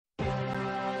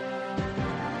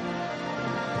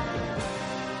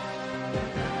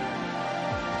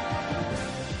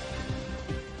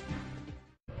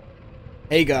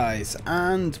Hey guys,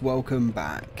 and welcome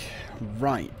back.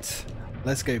 Right,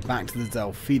 let's go back to the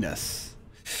Delphinus.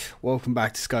 Welcome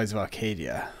back to Skies of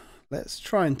Arcadia. Let's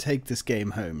try and take this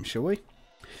game home, shall we?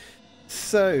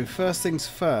 So, first things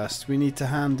first, we need to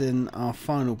hand in our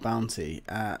final bounty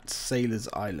at Sailor's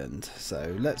Island.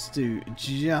 So, let's do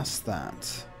just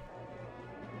that.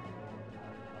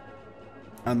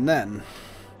 And then,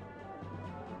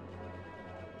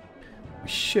 we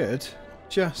should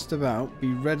just about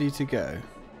be ready to go.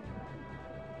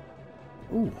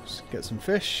 Ooh, let's get some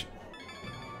fish.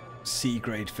 Sea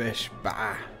grade fish.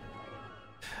 Bah.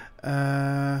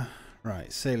 Right,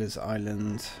 Sailor's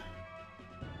Island.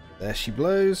 There she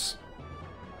blows.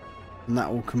 And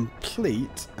that will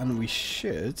complete, and we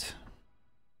should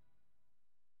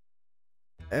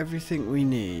everything we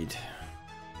need.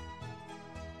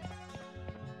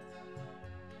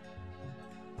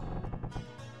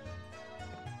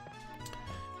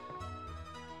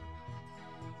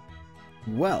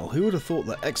 Well, who would have thought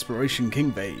that Exploration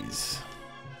King Vase?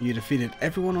 You defeated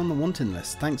everyone on the wanting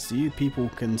list. Thanks to you, people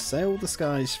can sail the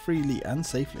skies freely and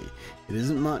safely. It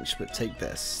isn't much, but take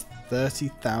this.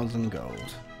 30,000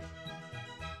 gold.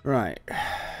 Right.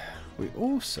 We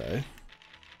also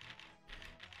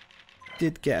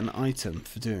did get an item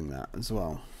for doing that as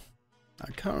well. I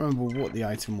can't remember what the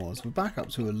item was. We're back up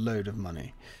to a load of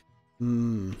money.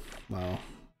 Well,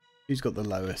 who's got the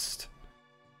lowest?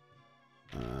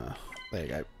 There you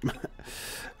go.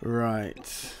 Right.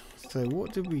 So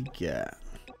what did we get?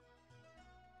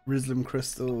 Rislam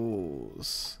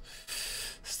crystals,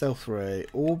 stealth ray,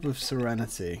 orb of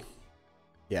serenity.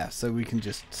 Yeah, so we can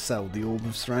just sell the orb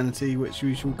of serenity, which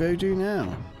we shall go do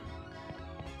now.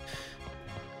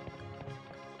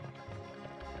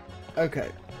 Okay.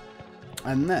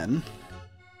 And then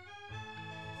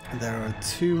there are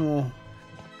 2 more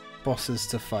bosses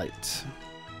to fight.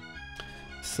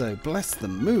 So, bless the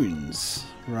moons.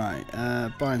 Right,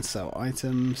 buy and sell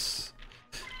items.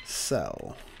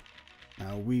 Sell.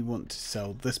 Now we want to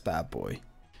sell this bad boy.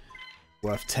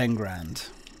 Worth 10 grand.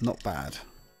 Not bad.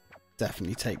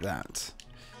 Definitely take that.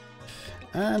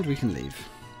 And we can leave.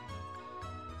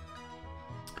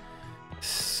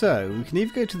 So, we can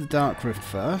either go to the Dark Rift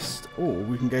first, or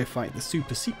we can go fight the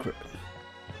super secret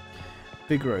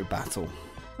Vigoro battle.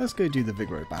 Let's go do the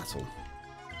Vigoro battle.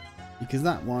 Because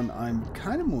that one I'm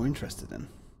kind of more interested in,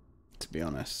 to be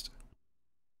honest.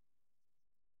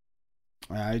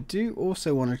 I do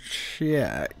also want to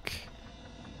check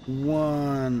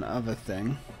one other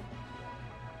thing.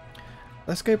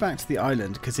 Let's go back to the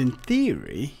island, because in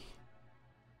theory,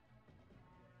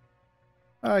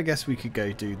 I guess we could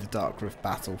go do the Dark Rift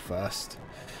battle first.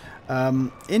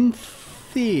 In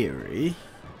theory,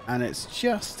 and it's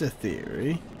just a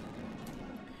theory,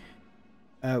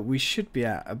 we should be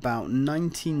at about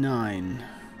 99%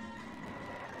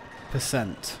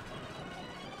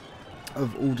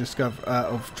 of all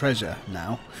of treasure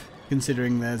now,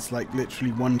 considering there's like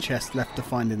literally 1 chest left to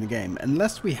find in the game,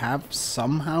 unless we have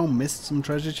somehow missed some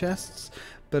treasure chests,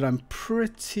 but I'm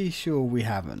pretty sure we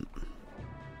haven't.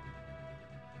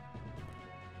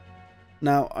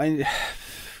 Now,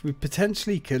 we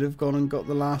potentially could have gone and got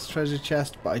the last treasure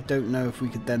chest, but I don't know if we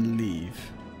could then leave.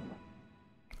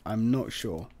 I'm not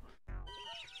sure.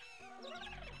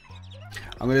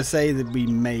 I'm going to say that we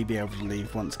may be able to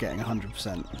leave once getting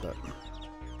 100%, but...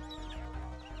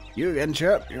 You again,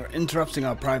 chirp. You're interrupting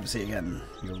our privacy again.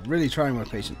 You're really trying my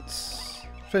patience.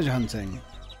 Treasure hunting.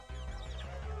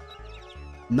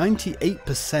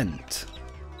 98%.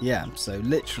 Yeah, so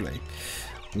literally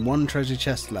 1 treasure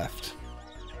chest left.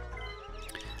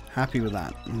 Happy with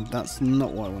that. That's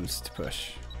not what I wanted to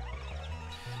push.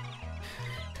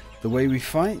 The way we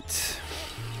fight.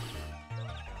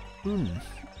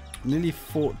 Nearly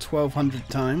fought 1,200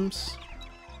 times.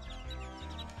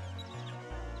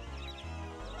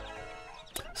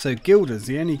 So Gilda's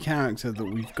the only character that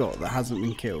we've got that hasn't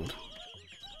been killed.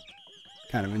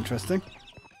 Kind of interesting.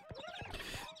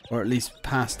 Or at least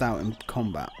passed out in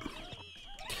combat.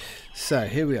 So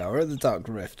here we are at the Dark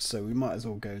Rift. So we might as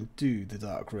well go and do the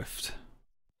Dark Rift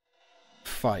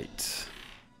fight.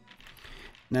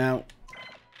 Now,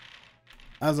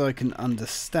 as I can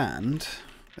understand,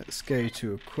 let's go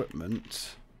to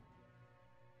equipment.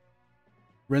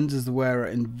 Renders the wearer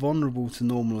invulnerable to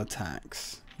normal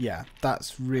attacks. Yeah,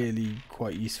 that's really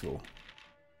quite useful.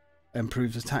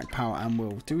 Improves attack power and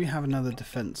will. Do we have another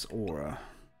defense aura?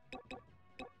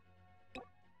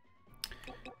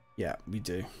 Yeah, we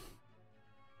do.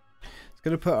 It's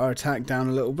going to put our attack down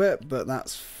a little bit, but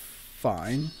that's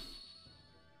fine.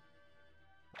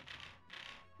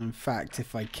 In fact,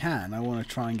 if I can, I want to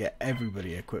try and get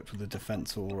everybody equipped with a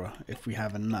defense aura if we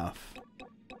have enough.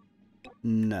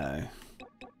 No.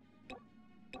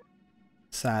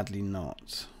 Sadly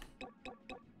not.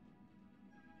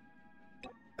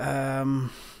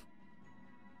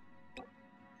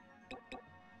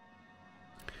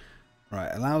 Right,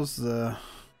 allows the,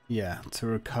 yeah, to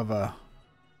recover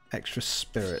extra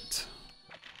spirit.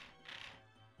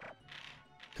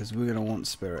 Because we're going to want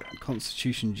spirit.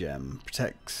 Constitution gem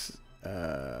protects,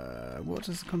 what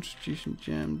does the Constitution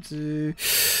gem do?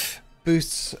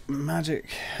 Boosts magic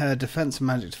defense and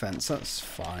magic defense. That's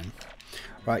fine.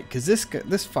 Right, because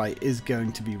this fight is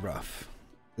going to be rough.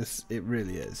 It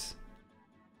really is.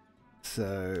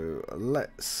 So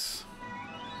let's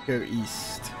go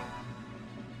east.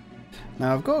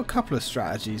 Now I've got a couple of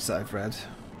strategies that I've read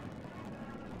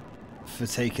for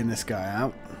taking this guy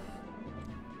out,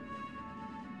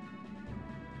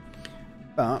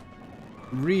 but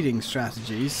reading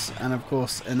strategies and of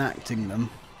course enacting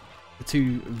them are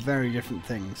two very different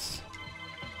things.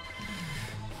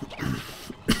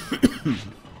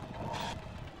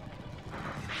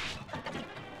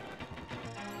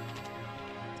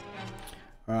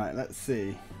 Alright, let's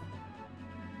see.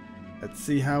 Let's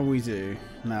see how we do.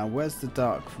 Now, where's the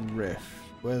Dark Rift?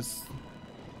 Where's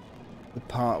the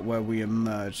part where we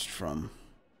emerged from?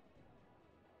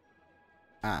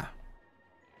 Ah.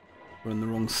 We're on the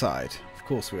wrong side. Of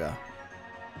course we are.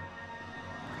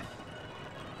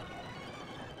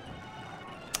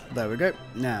 There we go.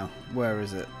 Now, where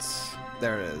is it?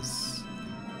 There it is.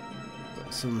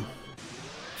 Got some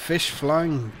fish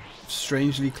flying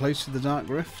strangely close to the Dark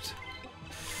Rift.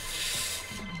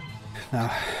 Now,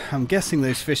 I'm guessing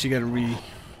those fish are going to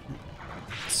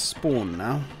respawn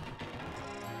now.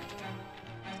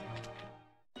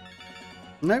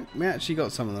 Nope, we actually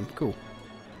got some of them. Cool.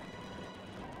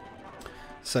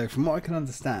 So, from what I can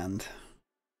understand,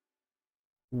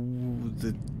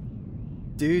 the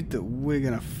dude that we're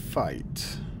going to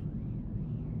fight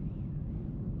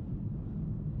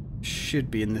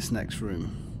should be in this next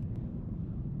room.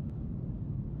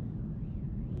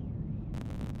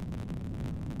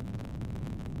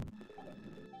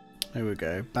 There we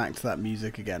go, back to that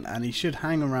music again, and he should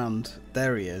hang around.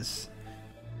 There he is.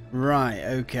 Right,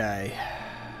 okay.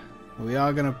 We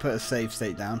are going to put a save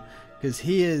state down, because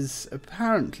he is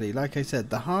apparently, like I said,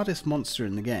 the hardest monster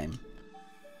in the game.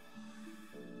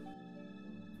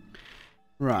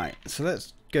 Right, so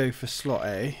let's go for slot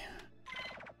A.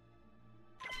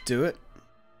 Do it.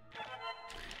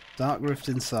 Dark Rift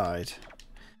inside.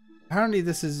 Apparently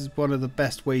this is one of the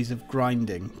best ways of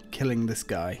grinding, killing this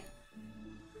guy.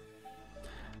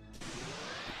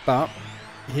 But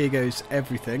here goes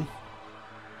everything.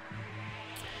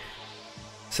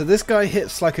 So this guy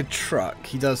hits like a truck.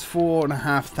 He does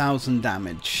 4,500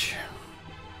 damage.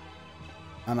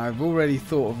 And I've already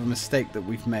thought of a mistake that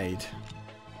we've made.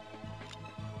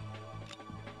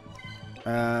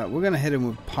 We're going to hit him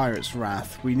with Pirate's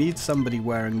Wrath. We need somebody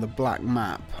wearing the black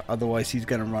map, otherwise he's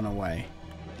going to run away.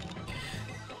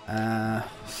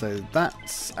 So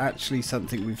that's actually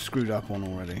something we've screwed up on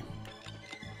already.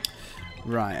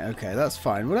 Right, okay, that's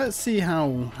fine. Well, let's see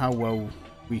how well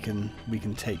we can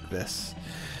take this.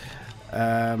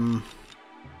 I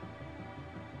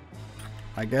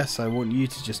guess I want you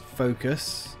to just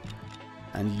focus,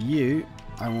 and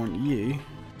I want you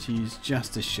to use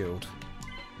Justice Shield.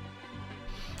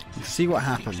 See what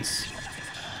happens.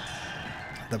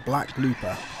 The Black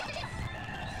Looper.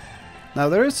 Now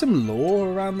there is some lore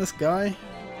around this guy.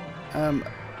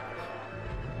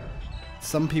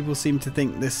 Some people seem to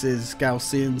think this is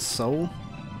Gaussian's soul,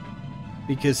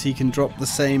 because he can drop the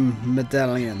same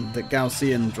medallion that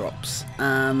Gaussian drops,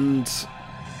 and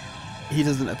he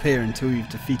doesn't appear until you've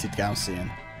defeated Gaussian.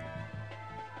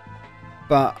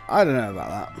 But I don't know about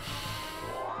that.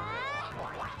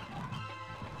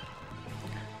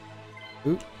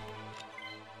 Ooh.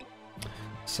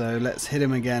 So let's hit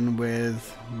him again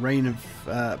with Reign of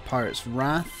Pirate's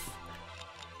Wrath.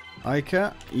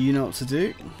 Ica, you know what to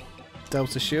do.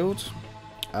 Delta Shield.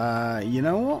 You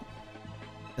know what?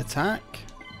 Attack.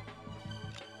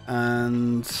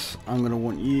 And I'm going to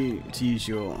want you to use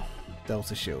your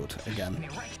Delta Shield again.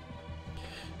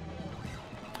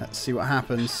 Let's see what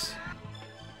happens.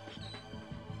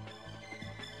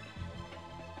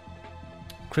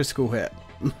 Critical hit.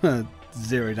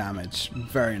 0 damage.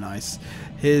 Very nice.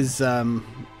 His oh,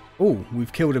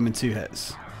 we've killed him in 2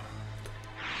 hits.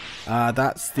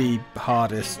 That's the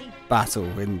hardest battle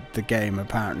in the game,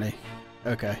 apparently.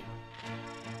 Okay.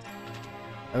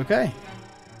 Okay.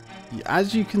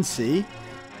 As you can see,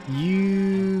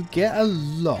 you get a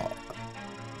lot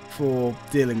for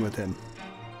dealing with him.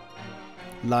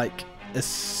 Like, a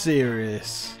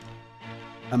serious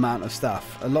amount of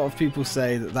stuff. A lot of people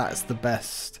say that that's the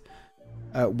best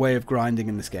way of grinding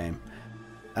in this game.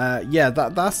 Yeah,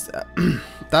 that's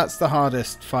that's the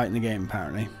hardest fight in the game,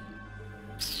 apparently.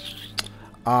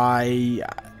 I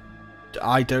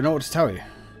don't know what to tell you,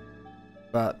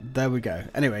 but there we go.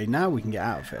 Anyway, now we can get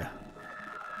out of here.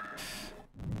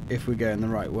 If we go in the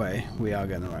right way, we are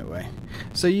going the right way.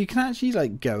 So you can actually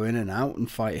like go in and out and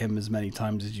fight him as many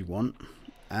times as you want.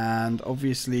 And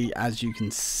obviously, as you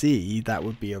can see, that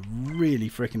would be a really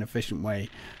freaking efficient way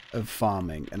of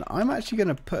farming. And I'm actually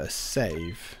going to put a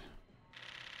save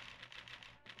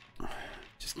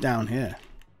just down here,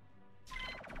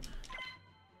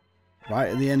 right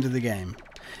at the end of the game.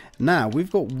 Now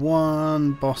we've got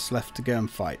one boss left to go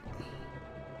and fight.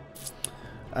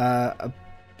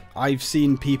 I've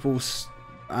seen people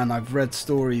and I've read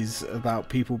stories about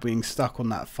people being stuck on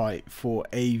that fight for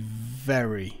a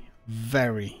very,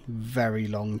 very, very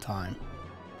long time.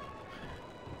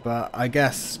 But I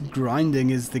guess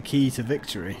grinding is the key to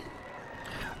victory.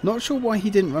 Not sure why he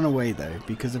didn't run away though,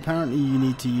 because apparently you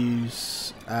need to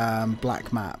use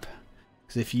black map.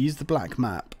 Because if you use the black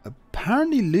map,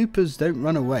 apparently loopers don't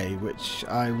run away, which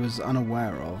I was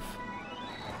unaware of.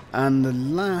 And the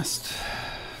last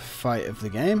fight of the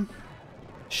game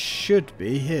should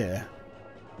be here.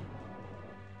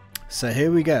 So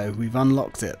here we go, we've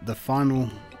unlocked it. The final,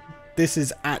 this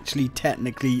is actually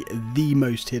technically the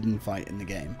most hidden fight in the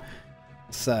game.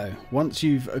 So once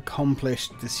you've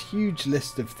accomplished this huge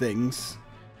list of things,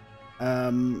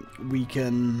 we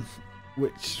can,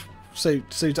 so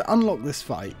to unlock this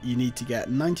fight, you need to get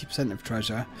 90% of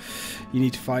treasure. You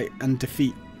need to fight and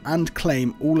defeat and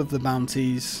claim all of the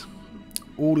bounties,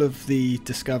 all of the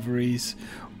discoveries,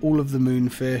 all of the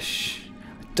moonfish.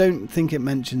 I don't think it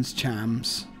mentions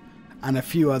chams, and a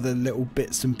few other little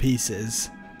bits and pieces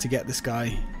to get this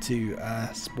guy to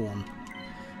spawn.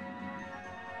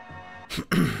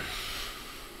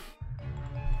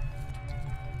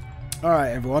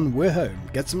 Alright everyone, we're home.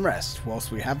 Get some rest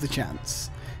whilst we have the chance.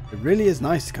 It really is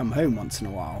nice to come home once in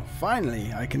a while.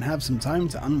 Finally, I can have some time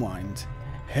to unwind.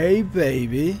 Hey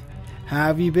baby,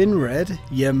 have you been read?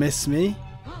 You miss me?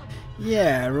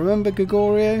 Yeah, remember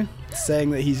Gregorio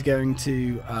saying that he's going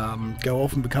to go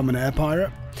off and become an air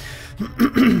pirate?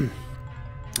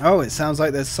 Oh, it sounds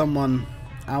like there's someone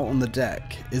out on the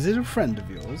deck. Is it a friend of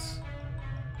yours?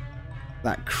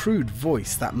 That crude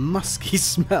voice, that musky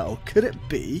smell, could it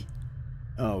be?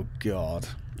 Oh god.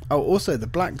 Oh, also the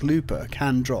black looper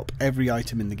can drop every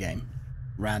item in the game,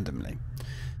 randomly.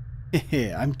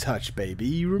 Hehe, I'm touched baby,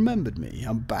 you remembered me,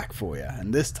 I'm back for you,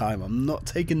 and this time I'm not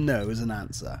taking no as an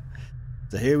answer.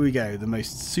 So here we go, the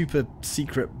most super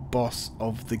secret boss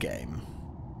of the game.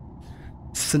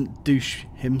 St. Douche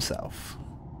himself.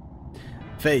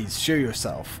 Phase, show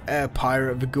yourself. Air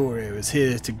Pirate Vigorio is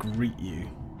here to greet you.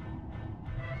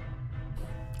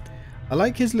 I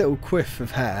like his little quiff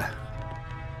of hair.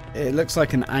 It looks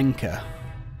like an anchor.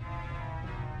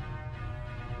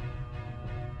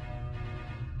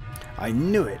 I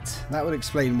knew it. That would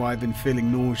explain why I've been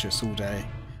feeling nauseous all day.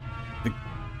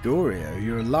 Vigorio,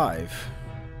 you're alive.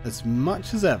 As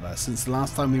much as ever since the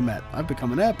last time we met, I've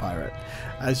become an air pirate.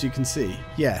 As you can see,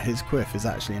 yeah, his quiff is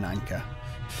actually an anchor.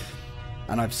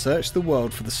 And I've searched the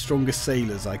world for the strongest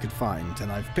sailors I could find,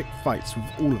 and I've picked fights with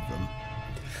all of them.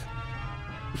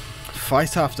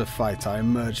 Fight after fight, I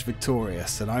emerged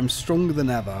victorious, and I'm stronger than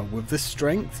ever. With this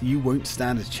strength, you won't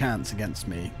stand a chance against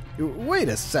me. Wait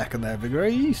a second there, Vigor. Are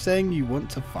you saying you want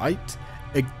to fight?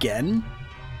 Again?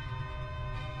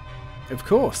 Of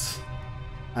course.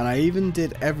 And I even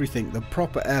did everything the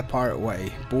proper air pirate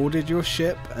way. Boarded your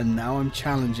ship, and now I'm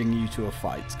challenging you to a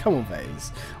fight. Come on,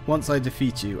 Vase. Once I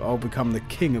defeat you, I'll become the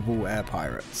king of all air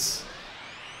pirates.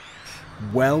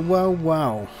 Well, well,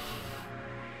 well.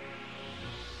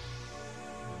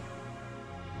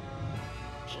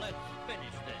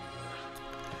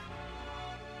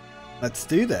 Let's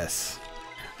do this.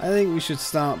 I think we should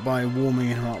start by warming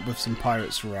him up with some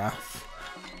Pirate's Wrath.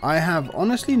 I have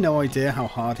honestly no idea how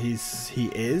hard he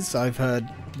is. I've heard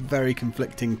very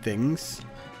conflicting things.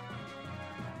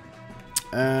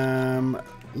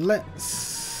 Let's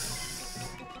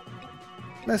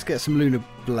get some Lunar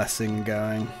Blessing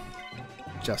going.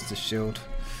 Justice Shield.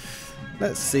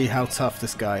 Let's see how tough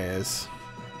this guy is.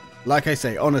 Like I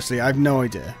say, honestly, I have no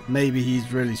idea. Maybe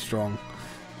he's really strong.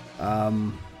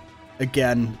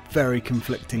 Again, very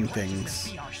conflicting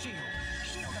things.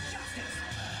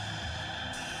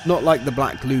 Not like the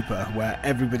Black Looper, where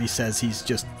everybody says he's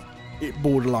just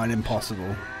borderline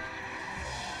impossible.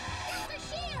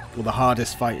 Or the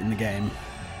hardest fight in the game.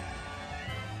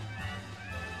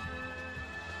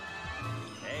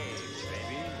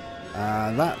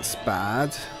 That's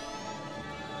bad.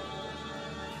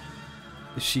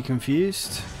 Is she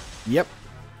confused? Yep,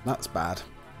 that's bad.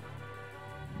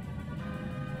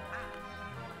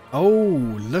 Oh,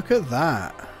 look at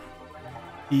that.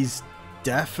 He's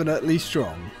definitely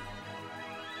strong.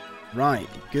 Right,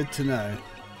 good to know.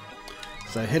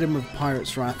 So hit him with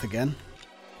Pirate's Wrath again.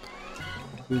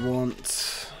 We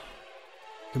want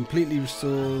completely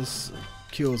restores,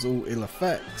 cures all ill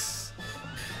effects.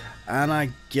 And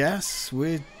I guess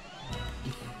we're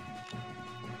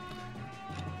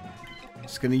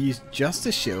just going to use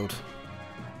Justice Shield.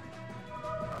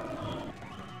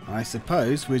 I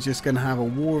suppose we're just going to have a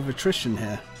war of attrition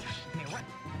here.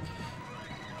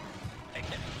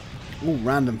 Ooh,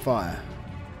 random fire.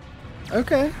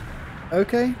 Okay.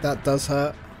 Okay, that does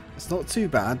hurt. It's not too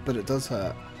bad, but it does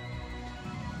hurt.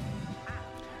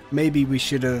 Maybe we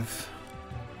should have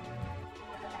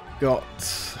got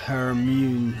her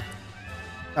immune.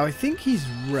 Oh, I think he's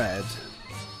red.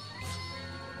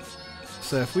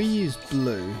 So if we use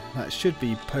blue, that should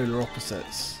be polar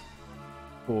opposites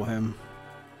for him.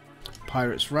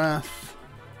 Pirate's Wrath.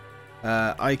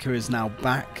 Ica is now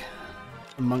back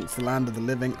amongst the land of the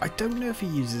living. I don't know if he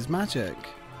uses magic.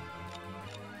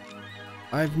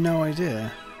 I have no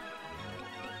idea,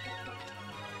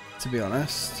 to be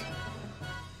honest.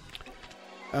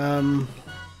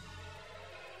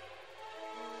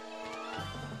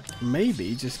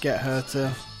 Maybe just get her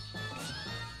to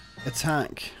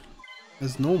attack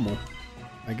as normal,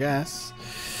 I guess.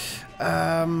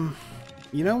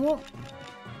 You know what?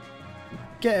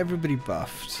 Get everybody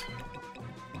buffed.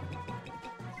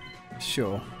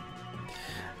 Sure.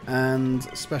 And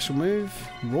special move,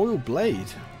 Royal Blade.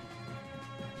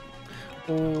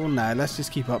 Oh no, let's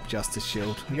just keep up Justice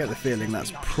Shield. I get the feeling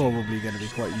that's probably going to be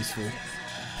quite useful.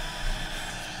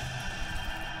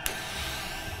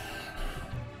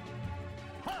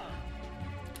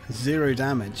 Zero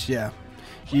damage, yeah.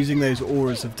 Using those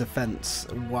auras of defense.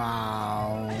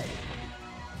 Wow.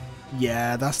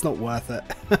 Yeah, that's not worth it.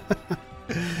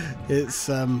 It's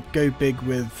go big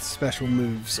with special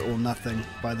moves or nothing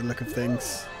by the look of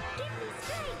things.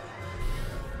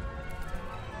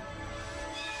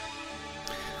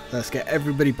 Let's get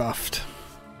everybody buffed.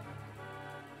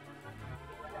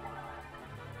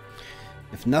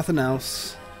 If nothing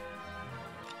else.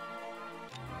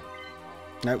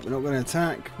 Nope, we're not going to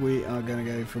attack. We are going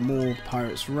to go for more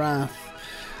Pirate's Wrath.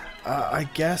 I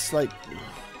guess, like,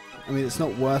 I mean, it's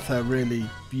not worth her really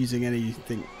using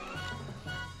anything.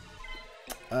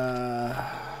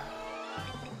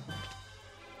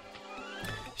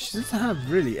 She doesn't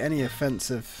have really any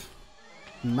offensive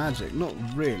magic. Not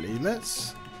really.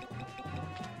 Let's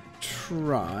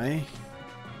try.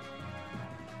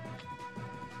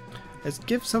 Let's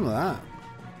give some of that.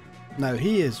 No,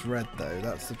 he is red though.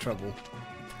 That's the trouble.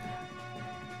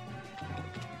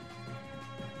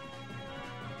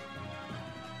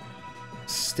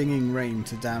 Stinging Rain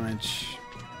to damage.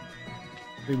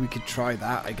 Maybe we could try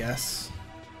that, I guess.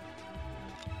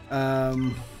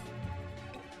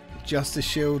 Justice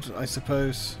Shield, I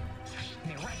suppose.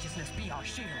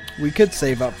 We could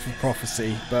save up for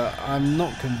Prophecy, but I'm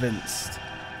not convinced.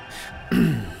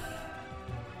 I'm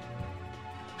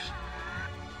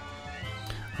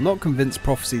not convinced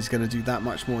Prophecy is going to do that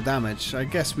much more damage. I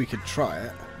guess we could try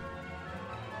it.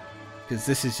 Because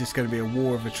this is just going to be a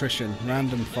war of attrition.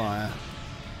 Random fire.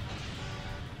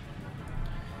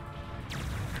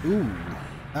 Ooh,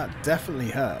 that definitely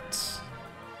hurts.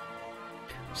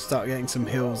 Start getting some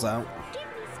heals out.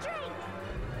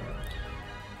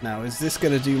 Now, is this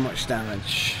going to do much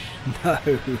damage? No.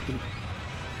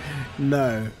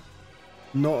 No.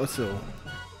 Not at all.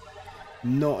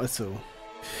 Not at all.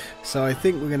 So I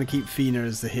think we're going to keep Fina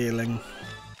as the healing.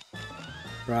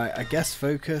 Right, I guess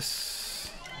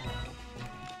focus.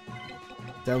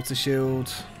 Delta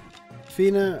Shield.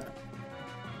 Fina.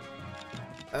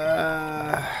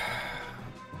 I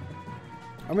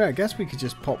mean, I guess we could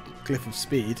just pop Glyph of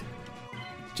Speed.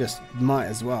 Just might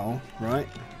as well, right?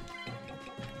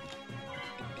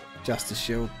 Justice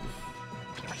Shield.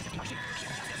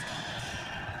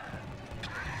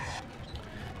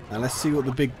 Now let's see what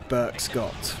the big Burk's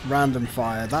got. Random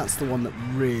fire, that's the one that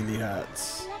really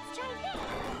hurts.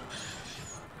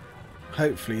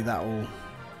 Hopefully that will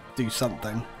do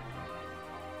something.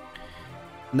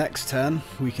 Next turn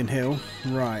we can heal.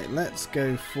 Right, let's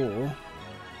go for...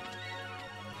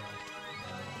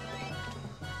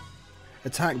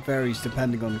 Attack varies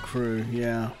depending on the crew,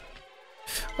 yeah.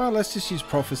 Well, let's just use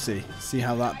Prophecy, see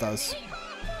how that does.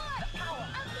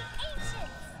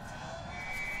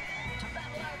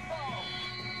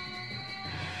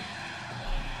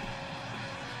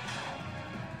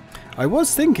 I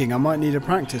was thinking I might need a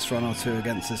practice run or two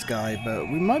against this guy, but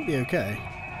we might be okay.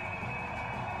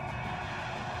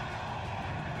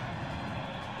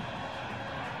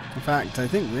 In fact, I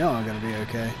think we are going to be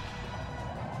okay.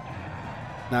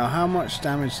 Now, how much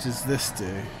damage does this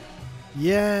do?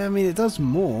 Yeah, I mean, it does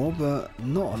more, but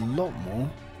not a lot more.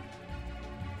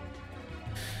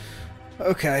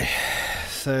 Okay,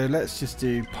 so let's just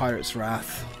do Pirate's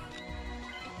Wrath.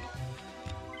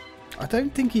 I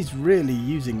don't think he's really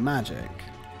using magic.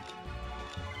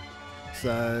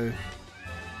 So,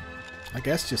 I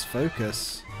guess just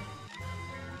focus.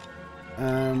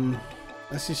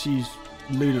 Let's just use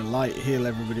Lunar Light, heal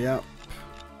everybody up.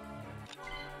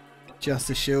 Just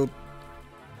a shield.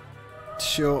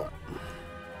 Sure.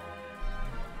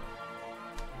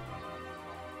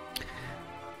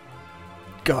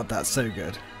 God, that's so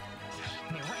good.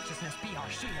 May righteousness be our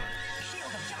shield. Shield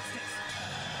of justice.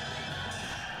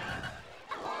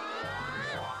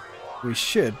 We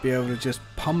should be able to just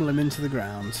pummel him into the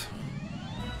ground.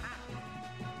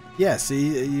 Yeah,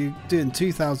 see, you're doing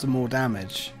 2,000 more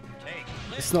damage.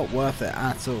 It's not worth it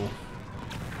at all.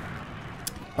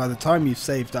 By the time you've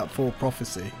saved up 4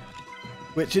 prophecy,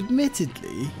 which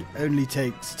admittedly only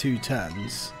takes 2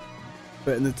 turns,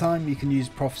 but in the time you can use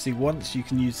prophecy once, you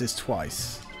can use this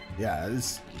twice. Yeah,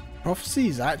 prophecy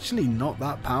is actually not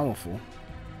that powerful.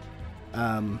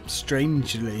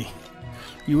 Strangely,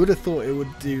 you would have thought it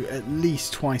would do at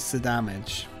least twice the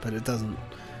damage, but it doesn't.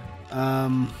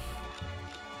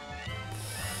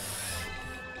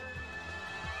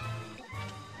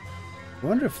 I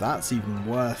wonder if that's even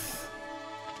worth.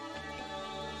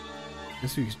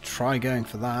 Guess we could try going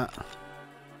for that.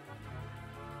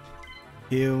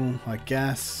 Heal, I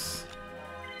guess.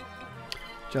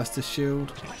 Justice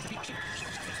shield.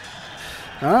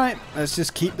 Alright, let's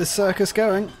just keep the circus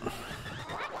going.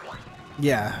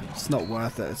 Yeah, it's not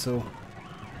worth it at all.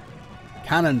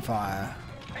 Cannon fire.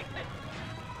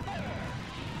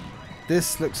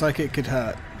 This looks like it could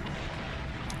hurt.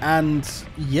 And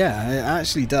yeah, it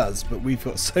actually does, but we've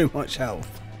got so much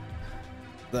health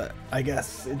that I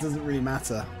guess it doesn't really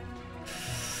matter.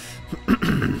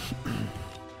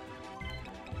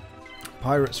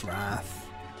 Pirate's Wrath.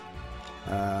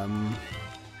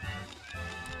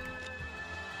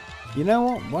 You know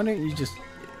what? Why don't you just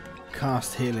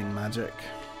cast healing magic?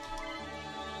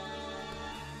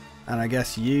 And I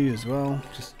guess you as well.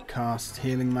 Just cast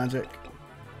healing magic.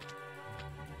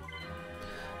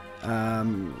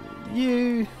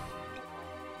 You,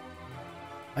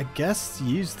 I guess,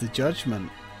 use the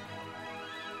judgment.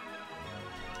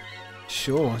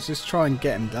 Sure, let's just try and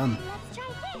get him done. Let's try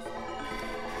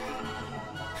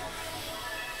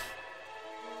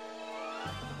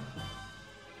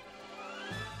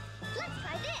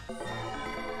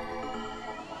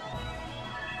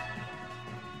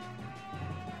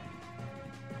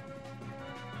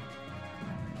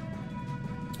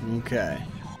this. Okay.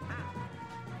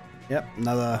 Yep,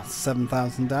 another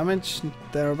 7,000 damage,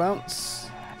 thereabouts.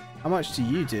 How much do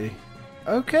you do?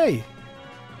 Okay.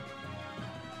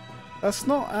 That's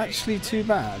not actually too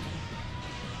bad.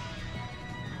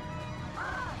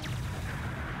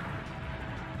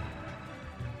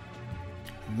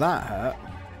 That hurt.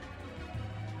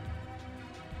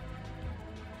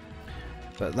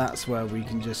 But that's where we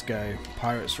can just go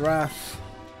Pirate's Wrath.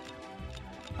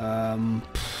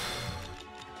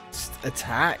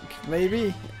 Attack,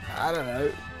 maybe? I don't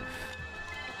know.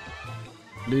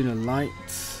 Lunar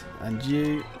Light, and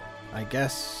you, I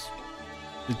guess,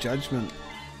 the Judgment.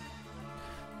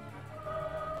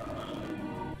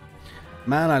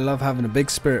 Man, I love having a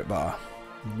big spirit bar.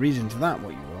 Read into that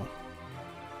what you will.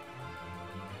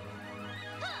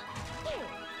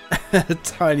 A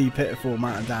tiny, pitiful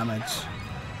amount of damage.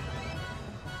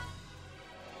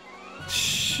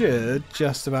 Should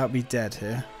just about be dead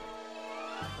here.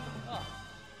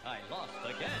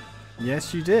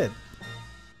 Yes, you did.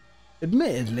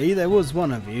 Admittedly, there was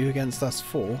one of you against us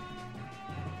 4.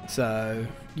 So,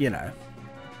 you know.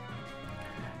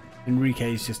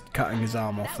 Enrique's just cutting his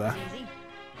arm off there.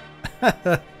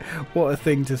 What a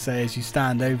thing to say as you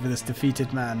stand over this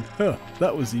defeated man. Huh,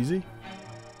 that was easy.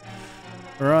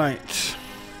 Right.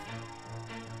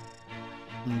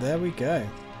 And there we go.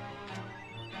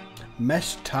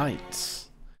 Mesh tights.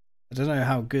 I don't know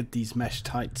how good these mesh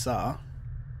tights are.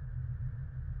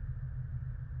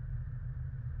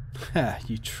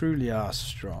 You truly are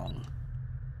strong.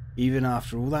 Even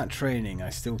after all that training, I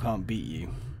still can't beat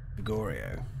you,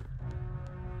 Gregorio.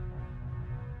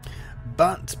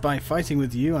 But by fighting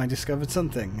with you, I discovered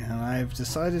something, and I have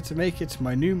decided to make it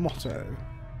my new motto.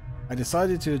 I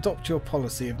decided to adopt your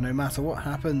policy of no matter what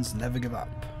happens, never give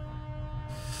up.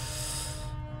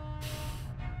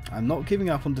 I'm not giving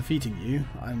up on defeating you.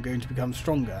 I'm going to become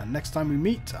stronger, and next time we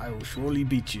meet, I will surely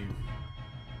beat you.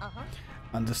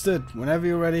 Understood. Whenever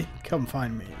you're ready, come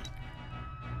find me.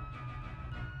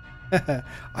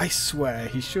 I swear,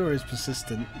 he sure is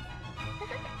persistent.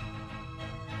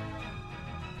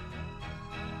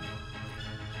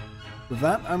 With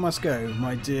that, I must go.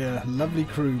 My dear, lovely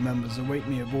crew members await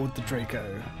me aboard the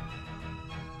Draco.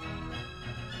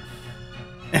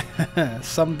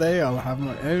 Someday I'll have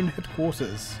my own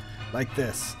headquarters, like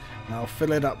this, and I'll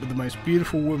fill it up with the most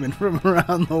beautiful women from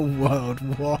around the world.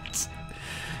 What?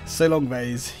 So long,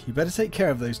 Vase. You better take care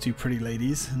of those two pretty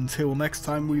ladies until next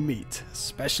time we meet,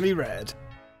 especially Red.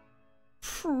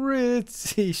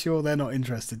 Pretty sure they're not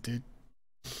interested, dude.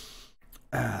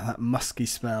 That musky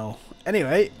smell.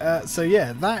 Anyway, so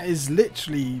yeah, that is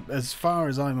literally, as far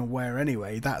as I'm aware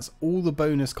anyway, that's all the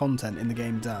bonus content in the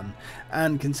game done.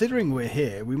 And considering we're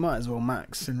here, we might as well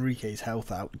max Enrique's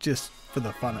health out, just for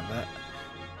the fun of it.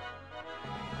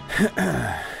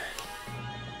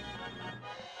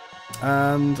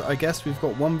 And I guess we've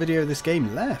got one video of this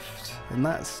game left, and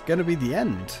that's going to be the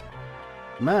end.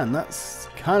 Man, that's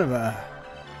kind of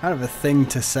a thing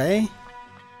to say.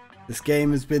 This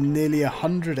game has been nearly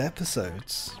 100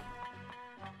 episodes.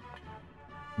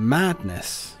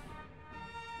 Madness.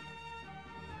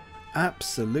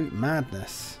 Absolute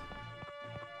madness.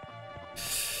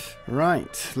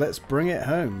 Right, let's bring it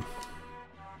home.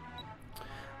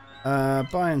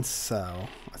 Buy and sell.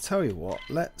 I tell you what,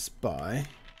 let's buy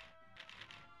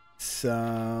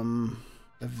some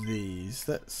of these.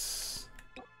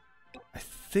 I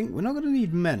think we're not going to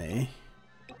need many.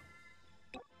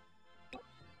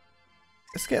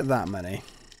 Let's get that many.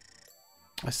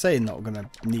 I say not going to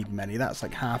need many. That's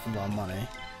like half of our money.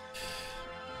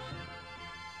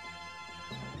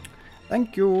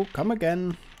 Thank you. Come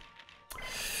again.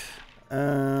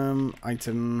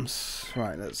 Items.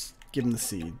 Right, let's give them the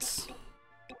seeds.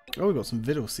 Oh, we got some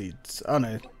Viddle seeds. Oh,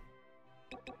 no.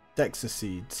 Dexa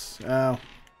seeds. Oh.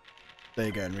 There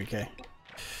you go, Enrique.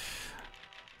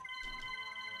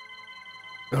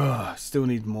 Oh, still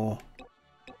need more.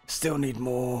 Still need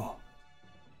more.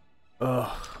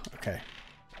 Oh, okay.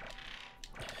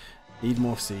 Need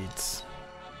more seeds.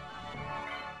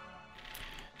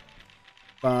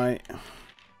 Bye.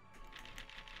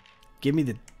 Give me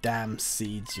the damn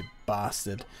seeds, you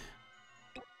bastard.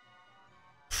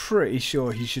 Pretty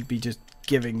sure he should be just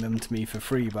giving them to me for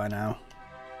free by now.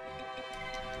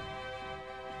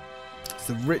 It's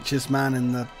the richest man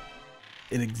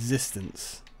in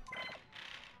existence.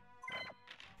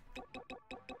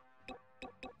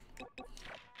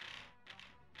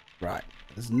 Right,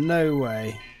 there's no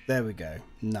way. There we go.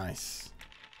 Nice.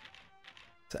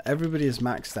 So everybody is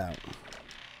maxed out.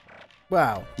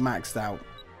 Well, maxed out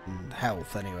in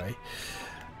health anyway.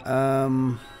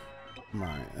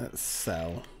 Right, let's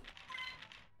sell.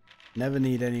 Never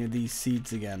need any of these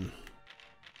seeds again.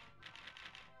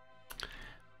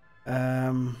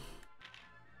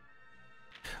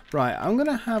 Right, I'm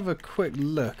gonna have a quick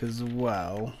look as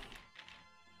well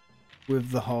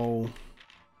with the whole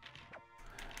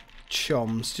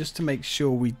choms, just to make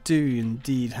sure we do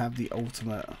indeed have the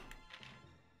ultimate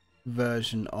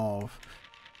version of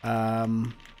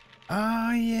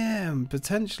yeah,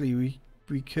 potentially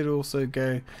we could also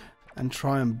go and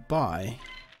try and buy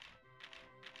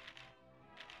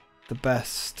the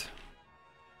best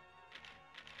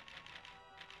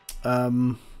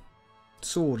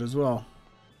sword as well.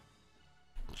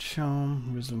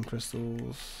 Charm, Wisdom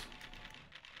crystals,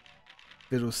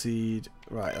 Fiddle seed.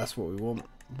 Right, that's what we want.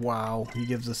 Wow, he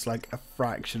gives us like a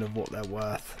fraction of what they're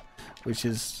worth, which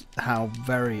is how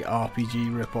very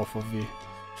RPG rip-off of you.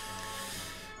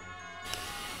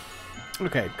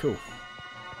 Okay, cool.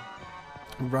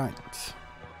 Right.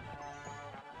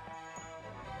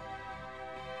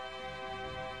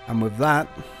 And with that,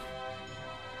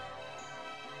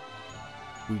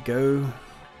 we go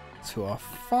to our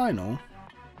final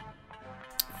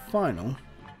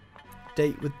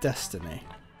date with Destiny.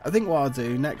 I think what I'll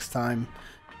do next time,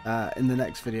 in the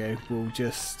next video, we'll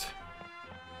just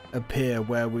appear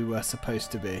where we were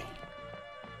supposed to be.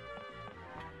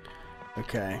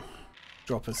 Okay.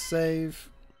 Drop a save.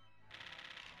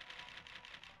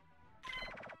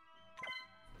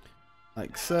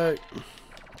 Like so.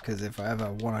 Because if I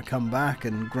ever want to come back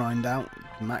and grind out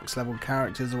max level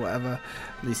characters or whatever,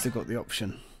 at least I've got the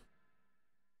option.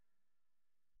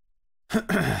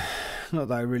 Not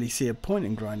that I really see a point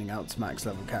in grinding out to max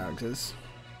level characters.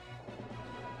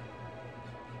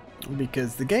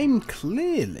 Because the game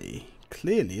clearly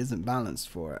isn't balanced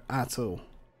for it at all.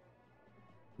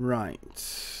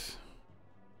 Right.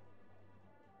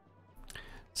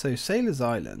 So Sailor's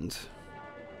Island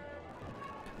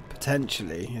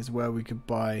potentially is where we could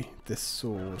buy this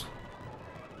sword.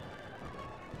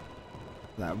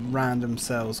 That random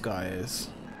sales guy is.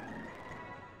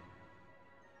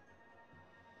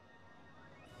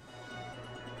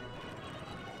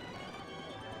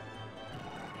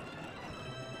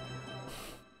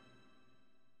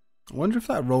 I wonder if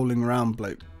that rolling around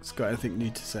bloke's got anything new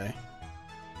to say.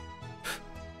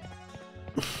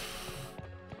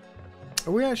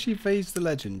 Are we actually Vase the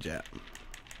Legend yet?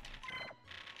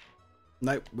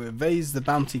 Nope, we're Vase the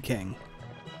Bounty King.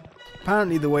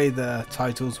 Apparently the way the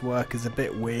titles work is a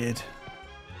bit weird.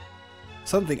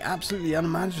 Something absolutely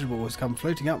unimaginable has come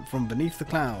floating up from beneath the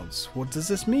clouds. What does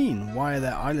this mean? Why are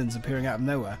there islands appearing out of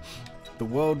nowhere? The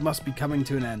world must be coming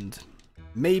to an end.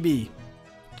 Maybe.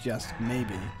 Just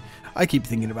maybe. I keep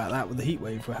thinking about that with the heat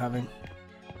wave we're having.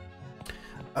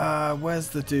 Where's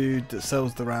the dude that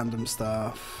sells the random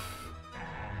stuff?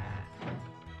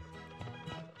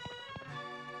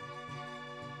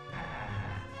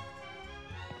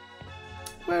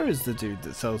 Where is the dude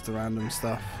that sells the random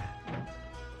stuff?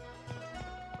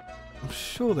 I'm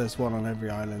sure there's one on every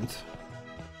island.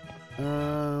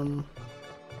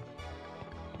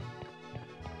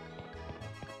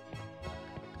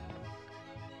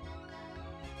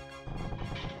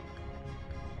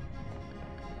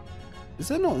 Is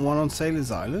there not one on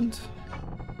Sailor's Island?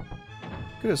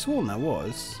 Could have sworn there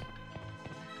was.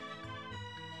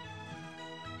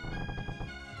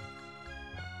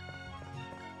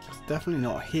 It's definitely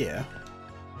not here.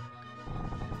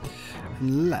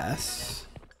 Unless...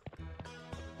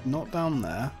 not down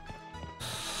there.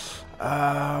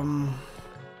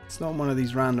 It's not one of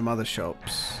these random other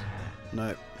shops.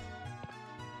 Nope.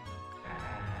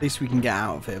 At least we can get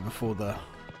out of here before the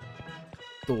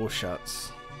door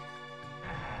shuts.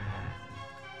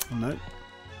 Nope.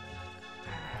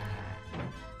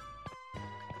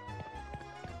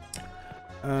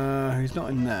 He's not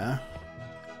in there.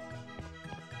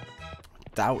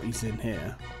 Doubt he's in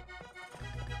here.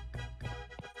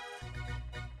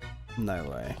 No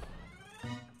way.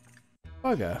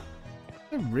 Bugger. Is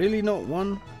there really not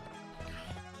one?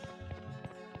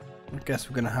 I guess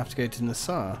we're going to have to go to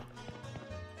Nassau.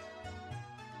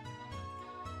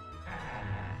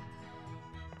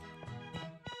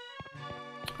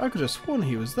 I could have sworn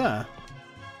he was there.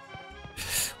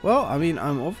 Well, I mean,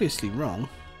 I'm obviously wrong.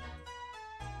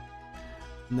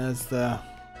 And there's the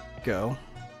girl.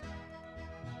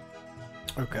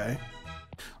 Okay.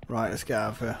 Right, let's get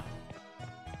out of here.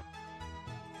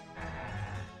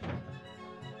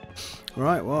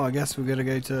 Right, well, I guess we're going to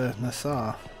go to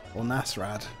Nassau. Or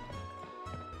Nasrad.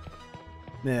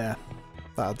 Yeah,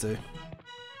 that'll do.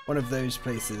 One of those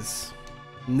places.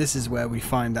 And this is where we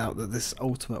find out that this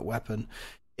ultimate weapon,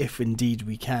 if indeed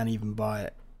we can even buy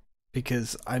it,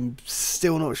 because I'm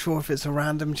still not sure if it's a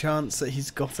random chance that he's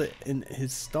got it in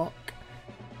his stock.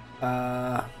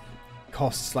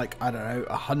 Costs like, I don't know,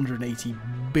 180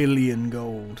 billion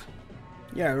gold.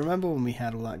 Yeah, remember when we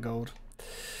had all that gold?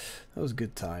 That was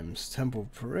good times. Temple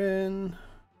of Perin.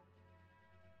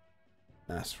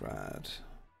 Nasrad.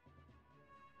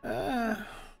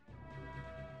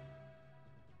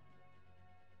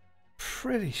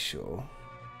 Pretty sure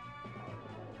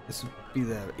this would be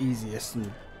the easiest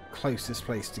and closest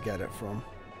place to get it from.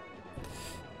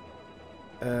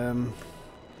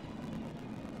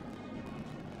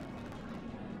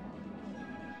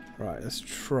 Right, let's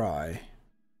try.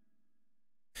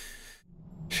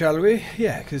 Shall we?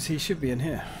 Yeah, because he should be in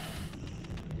here.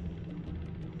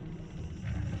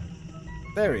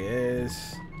 There he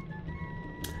is.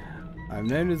 I'm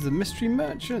known as the Mystery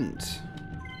Merchant.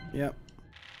 Yep.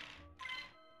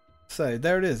 So,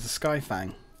 there it is, the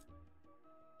Skyfang.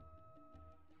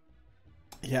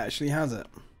 He actually has it.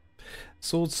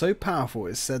 Sword so powerful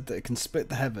it's said that it can split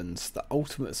the heavens. The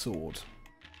ultimate sword.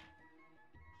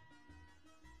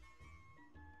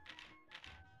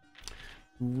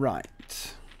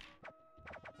 Right.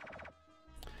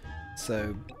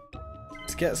 So,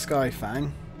 to get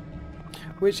Skyfang,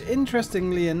 which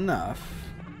interestingly enough,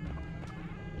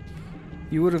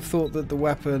 you would have thought that the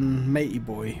weapon Matey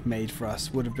Boy made for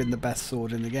us would have been the best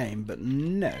sword in the game, but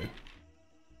no.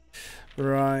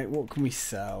 Right, what can we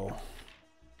sell?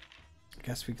 I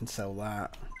guess we can sell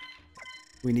that.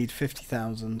 We need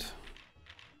 50,000.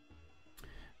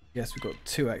 Yes, we've got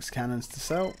 2x cannons to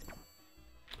sell.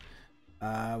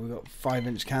 We've got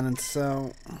 5-inch cannon to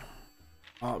sell.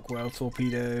 Arc whale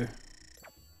torpedo.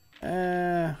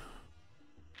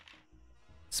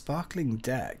 Sparkling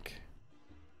deck.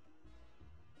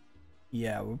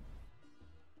 Yeah, we'll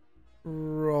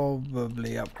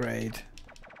probably upgrade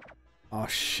our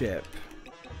ship.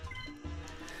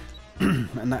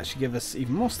 And that should give us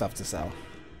even more stuff to sell.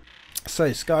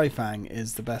 So Skyfang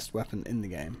is the best weapon in the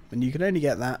game, and you can only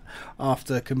get that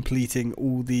after completing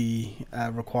all the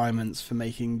requirements for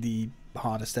making the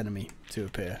hardest enemy to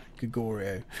appear,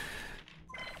 Gregorio.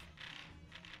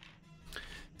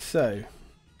 So,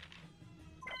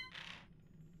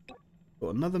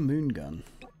 got another moon gun.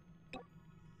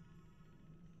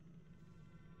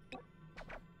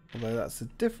 Although that's a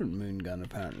different moon gun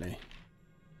apparently.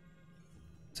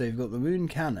 So you've got the moon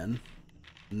cannon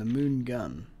and the moon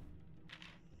gun.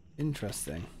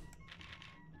 Interesting.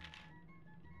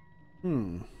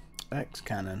 X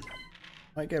cannon.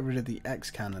 Might get rid of the X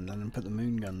cannon then and put the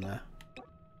moon gun there.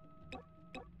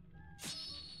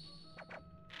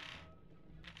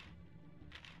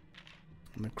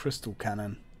 And the crystal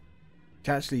cannon, which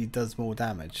actually does more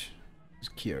damage. It's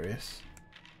curious.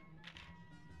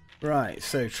 Right,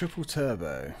 so triple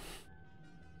turbo.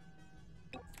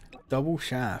 Double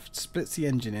shaft. Splits the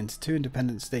engine into 2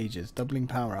 independent stages, doubling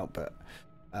power output.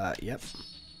 Yep.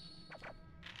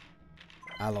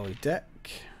 Alloy deck.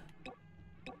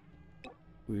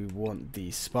 We want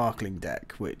the sparkling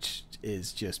deck, which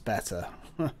is just better.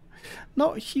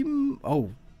 Not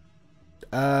oh.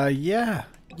 Yeah.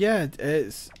 Yeah,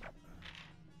 it's...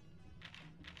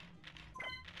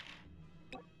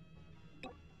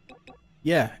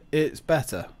 Yeah, it's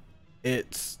better.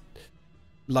 It's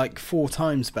like 4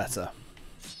 times better.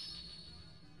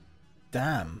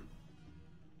 Damn.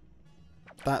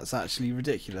 That's actually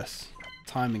ridiculous.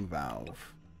 Timing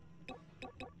valve.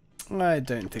 I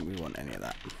don't think we want any of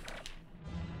that.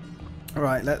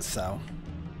 Alright, let's sell.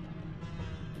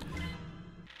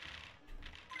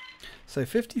 So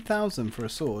 50,000 for a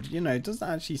sword, you know, it doesn't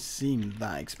actually seem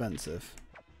that expensive,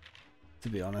 to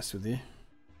be honest with you.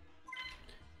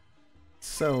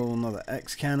 So another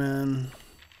X cannon,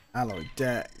 alloy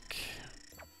deck,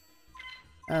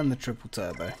 and the triple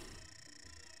turbo.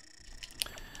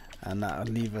 And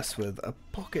that'll leave us with a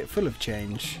pocket full of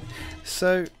change.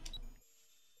 So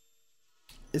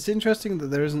it's interesting that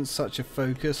there isn't such a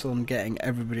focus on getting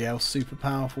everybody else super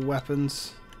powerful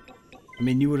weapons. I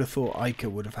mean, you would have thought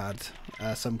Ica would have had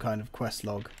some kind of quest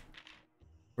log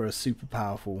for a super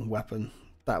powerful weapon.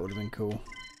 That would have been cool.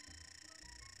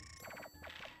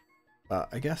 But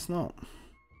I guess not.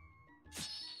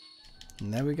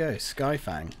 And there we go,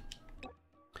 Skyfang.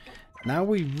 Now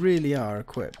we really are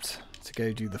equipped to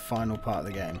go do the final part of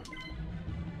the game.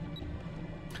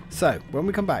 So, when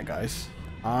we come back, guys,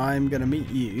 I'm going to meet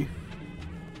you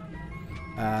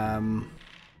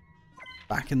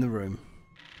back in the room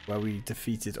where we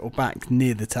defeated, or back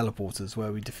near the teleporters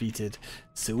where we defeated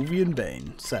Sylvian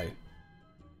Bane. So,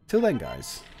 till then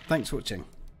guys, thanks for watching.